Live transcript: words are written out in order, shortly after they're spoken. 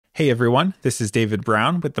Hey everyone, this is David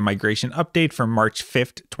Brown with the migration update from March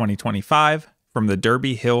 5th, 2025 from the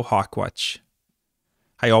Derby Hill Hawkwatch.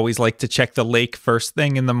 I always like to check the lake first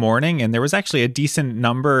thing in the morning, and there was actually a decent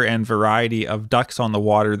number and variety of ducks on the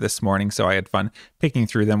water this morning, so I had fun picking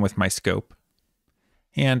through them with my scope.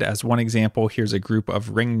 And as one example, here's a group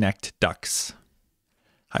of ring-necked ducks.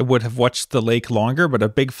 I would have watched the lake longer, but a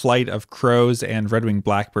big flight of crows and red-winged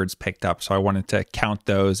blackbirds picked up, so I wanted to count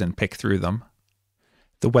those and pick through them.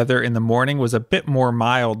 The weather in the morning was a bit more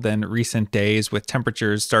mild than recent days, with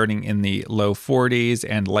temperatures starting in the low 40s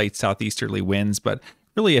and light southeasterly winds, but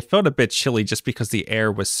really it felt a bit chilly just because the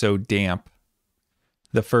air was so damp.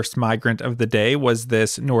 The first migrant of the day was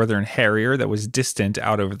this Northern Harrier that was distant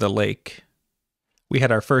out over the lake. We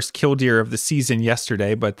had our first killdeer of the season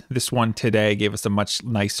yesterday, but this one today gave us a much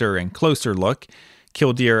nicer and closer look.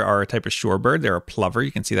 Killdeer are a type of shorebird. They're a plover.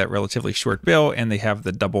 You can see that relatively short bill, and they have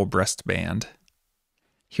the double breast band.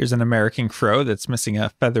 Here's an American crow that's missing a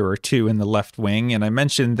feather or two in the left wing, and I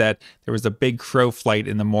mentioned that there was a big crow flight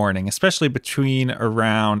in the morning, especially between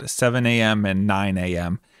around 7 a.m. and 9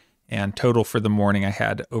 a.m. And total for the morning, I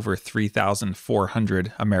had over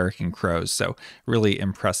 3,400 American crows, so really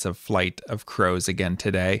impressive flight of crows again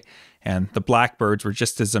today. And the blackbirds were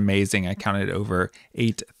just as amazing. I counted over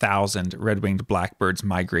 8,000 red-winged blackbirds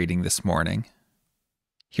migrating this morning.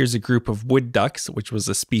 Here's a group of wood ducks, which was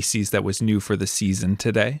a species that was new for the season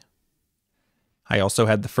today. I also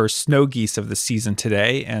had the first snow geese of the season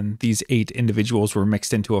today, and these 8 individuals were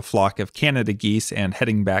mixed into a flock of Canada geese and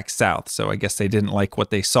heading back south, so I guess they didn't like what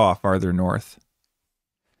they saw farther north.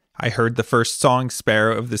 I heard the first song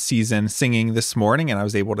sparrow of the season singing this morning, and I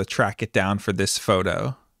was able to track it down for this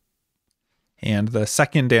photo. And the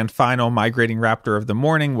second and final migrating raptor of the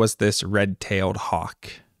morning was this red-tailed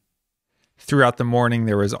hawk. Throughout the morning,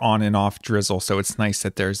 there was on and off drizzle, so it's nice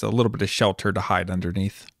that there's a little bit of shelter to hide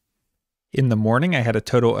underneath. In the morning, I had a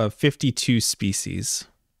total of 52 species.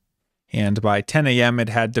 And by 10 a.m., it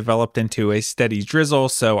had developed into a steady drizzle,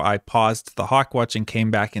 so I paused the hawkwatch and came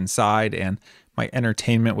back inside, and my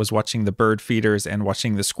entertainment was watching the bird feeders and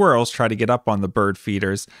watching the squirrels try to get up on the bird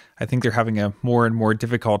feeders. I think they're having a more and more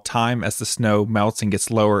difficult time as the snow melts and gets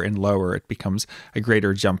lower and lower. It becomes a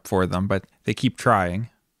greater jump for them, but they keep trying.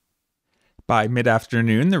 By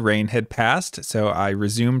mid-afternoon, the rain had passed, so I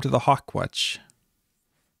resumed the hawkwatch.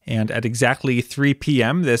 And at exactly 3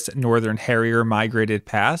 p.m., this Northern Harrier migrated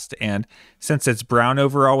past, and since it's brown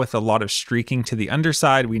overall with a lot of streaking to the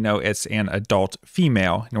underside, we know it's an adult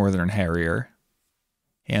female Northern Harrier.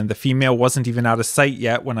 And the female wasn't even out of sight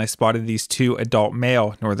yet when I spotted these 2 adult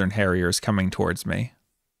male Northern Harriers coming towards me.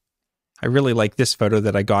 I really like this photo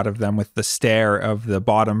that I got of them with the stare of the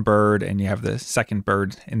bottom bird, and you have the second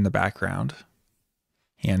bird in the background.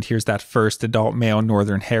 And here's that first adult male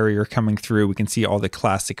Northern Harrier coming through. We can see all the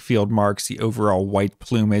classic field marks, the overall white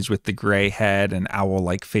plumage with the gray head and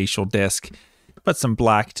owl-like facial disc, but some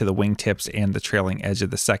black to the wingtips and the trailing edge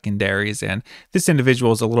of the secondaries. And this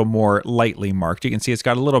individual is a little more lightly marked. You can see it's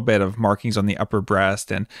got a little bit of markings on the upper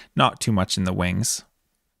breast and not too much in the wings.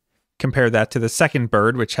 Compare that to the second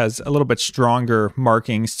bird, which has a little bit stronger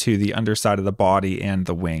markings to the underside of the body and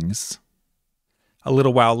the wings. A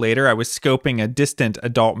little while later, I was scoping a distant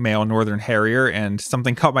adult male Northern Harrier, and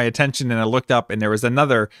something caught my attention, and I looked up, and there was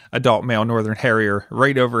another adult male Northern Harrier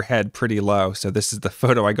right overhead pretty low, so this is the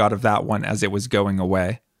photo I got of that one as it was going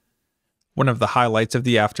away. One of the highlights of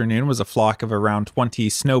the afternoon was a flock of around 20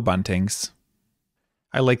 snow buntings.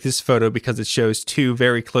 I like this photo because it shows 2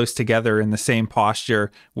 very close together in the same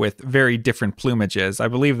posture with very different plumages. I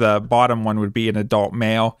believe the bottom one would be an adult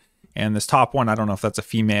male, and this top one, I don't know if that's a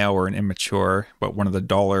female or an immature, but one of the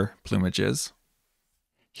duller plumages.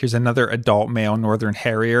 Here's another adult male Northern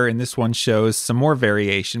Harrier, and this one shows some more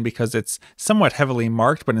variation because it's somewhat heavily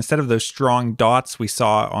marked, but instead of those strong dots we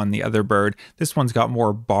saw on the other bird, this one's got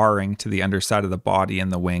more barring to the underside of the body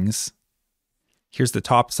and the wings. Here's the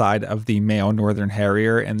top side of the male Northern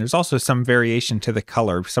Harrier, and there's also some variation to the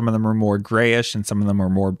color. Some of them are more grayish and some of them are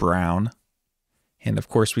more brown. And of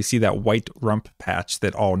course, we see that white rump patch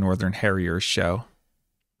that all Northern Harriers show.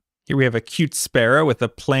 Here we have a cute sparrow with a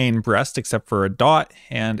plain breast except for a dot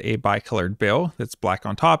and a bicolored bill that's black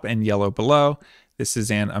on top and yellow below. This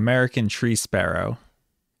is an American tree sparrow.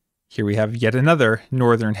 Here we have yet another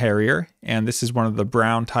Northern Harrier, and this is one of the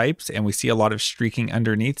brown types, and we see a lot of streaking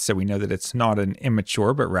underneath, so we know that it's not an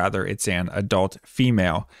immature, but rather it's an adult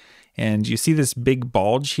female. And you see this big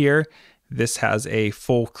bulge here? This has a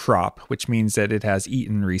full crop, which means that it has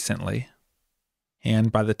eaten recently. And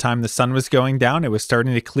by the time the sun was going down, it was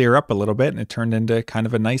starting to clear up a little bit, and it turned into kind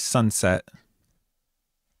of a nice sunset.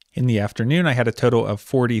 In the afternoon, I had a total of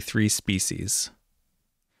 43 species.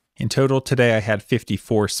 In total today I had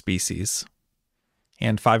 54 species.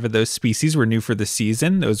 And 5 of those species were new for the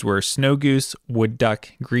season. Those were snow goose, wood duck,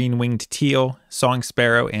 green-winged teal, song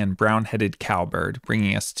sparrow, and brown-headed cowbird,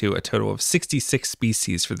 bringing us to a total of 66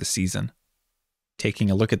 species for the season.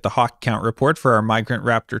 Taking a look at the hawk count report for our migrant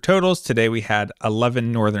raptor totals, today we had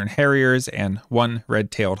 11 Northern Harriers and 1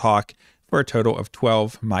 red-tailed hawk for a total of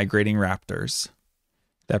 12 migrating raptors.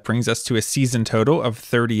 That brings us to a season total of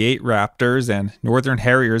 38 raptors, and Northern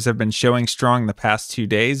Harriers have been showing strong the past 2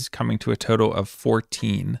 days, coming to a total of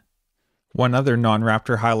 14. One other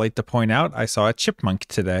non-raptor highlight to point out, I saw a chipmunk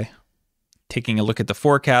today. Taking a look at the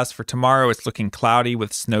forecast for tomorrow, it's looking cloudy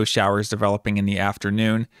with snow showers developing in the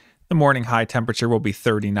afternoon. The morning high temperature will be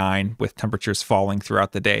 39, with temperatures falling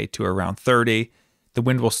throughout the day to around 30. The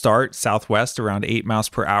wind will start southwest around 8 miles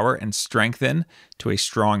per hour and strengthen to a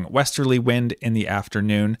strong westerly wind in the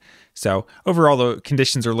afternoon. So overall, the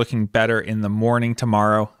conditions are looking better in the morning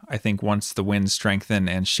tomorrow. I think once the winds strengthen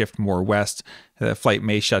and shift more west, the flight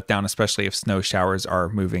may shut down, especially if snow showers are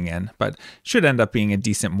moving in, but should end up being a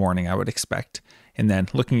decent morning, I would expect. And then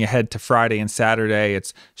looking ahead to Friday and Saturday,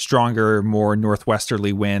 it's stronger, more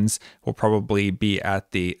northwesterly winds. Will probably be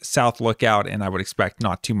at the south lookout, and I would expect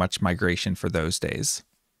not too much migration for those days.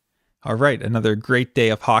 All right, another great day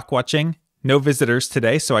of hawk watching. No visitors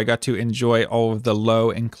today, so I got to enjoy all of the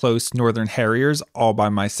low and close Northern Harriers all by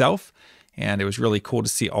myself. And it was really cool to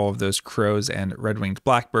see all of those crows and red-winged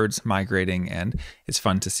blackbirds migrating, and it's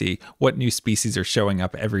fun to see what new species are showing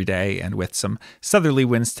up every day. And with some southerly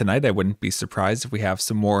winds tonight, I wouldn't be surprised if we have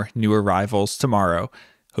some more new arrivals tomorrow.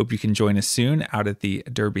 Hope you can join us soon out at the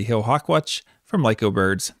Derby Hill Hawkwatch. From Lyco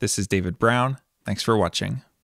Birds, this is David Brown. Thanks for watching.